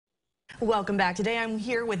Welcome back. Today I'm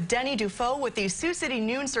here with Denny Dufault with the Sioux City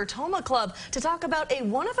Noon Sertoma Club to talk about a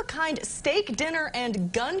one-of-a-kind steak dinner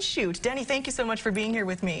and gun shoot. Denny, thank you so much for being here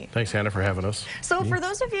with me. Thanks, Hannah, for having us. So for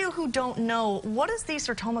those of you who don't know, what is the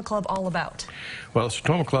Sertoma Club all about? Well, the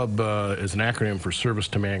Sertoma Club is an acronym for Service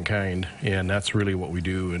to Mankind, and that's really what we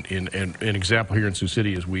do. And an example here in Sioux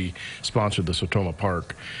City is we sponsored the Sertoma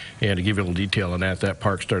Park. And to give you a little detail on that, that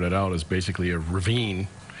park started out as basically a ravine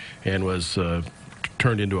and was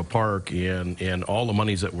turned into a park, and all the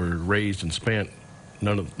monies that were raised and spent,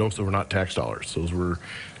 those were not tax dollars. Those were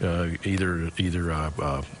either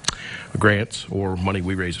grants or money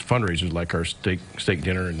we raised at fundraisers like our steak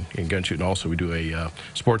dinner and gun shoot. And also we do a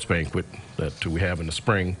sports banquet that we have in the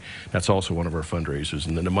spring. That's also one of our fundraisers.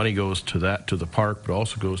 And then the money goes to the park, but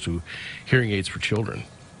also goes to hearing aids for children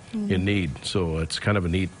in need. So it's kind of a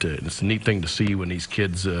neat thing to see when these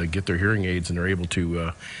kids get their hearing aids and they're able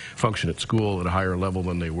to function at school at a higher level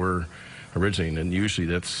than they were originally. And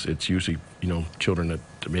usually it's usually children that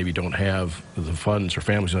maybe don't have the funds, or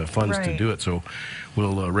families don't have funds to do it. So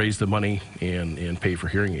we'll raise the money and pay for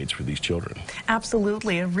hearing aids for these children.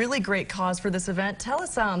 Absolutely, a really great cause for this event. Tell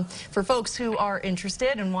us, for folks who are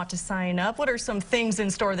interested and want to sign up, what are some things in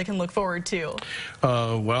store they can look forward to?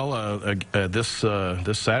 This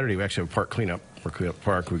Saturday we actually have a park cleanup. We're cleaning up the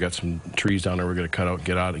park. We got some trees down there we're going to cut out,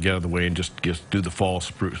 get out of the way, and just do the fall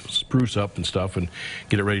spruce up and stuff, and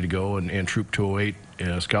get it ready to go. And Troop 208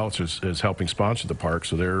 Scouts is helping sponsor the park,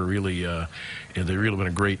 so they've really been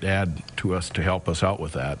a great add to us to help us out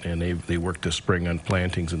with that. And they worked this spring on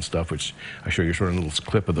plantings and stuff, which I show you a little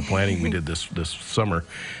clip of the planting we did this summer.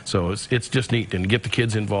 So it's just neat, and get the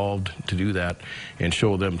kids involved to do that and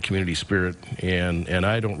show them community spirit. And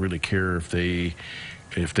I don't really care if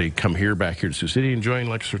they come back here to Sioux City and join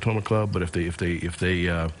like Sertoma Club, but if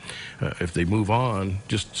they move on,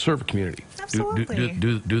 just serve a community. Absolutely.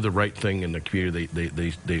 Do the right thing in the community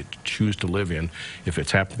they choose to live in. If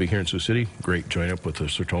it's happened to be here in Sioux City, great, join up with the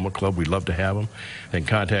Sertoma Club. We'd love to have them. They can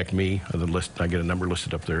contact me. I get a number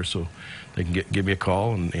listed up there, so they can give me a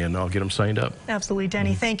call and I'll get them signed up. Absolutely,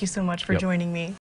 Denny. Thank you so much for joining me.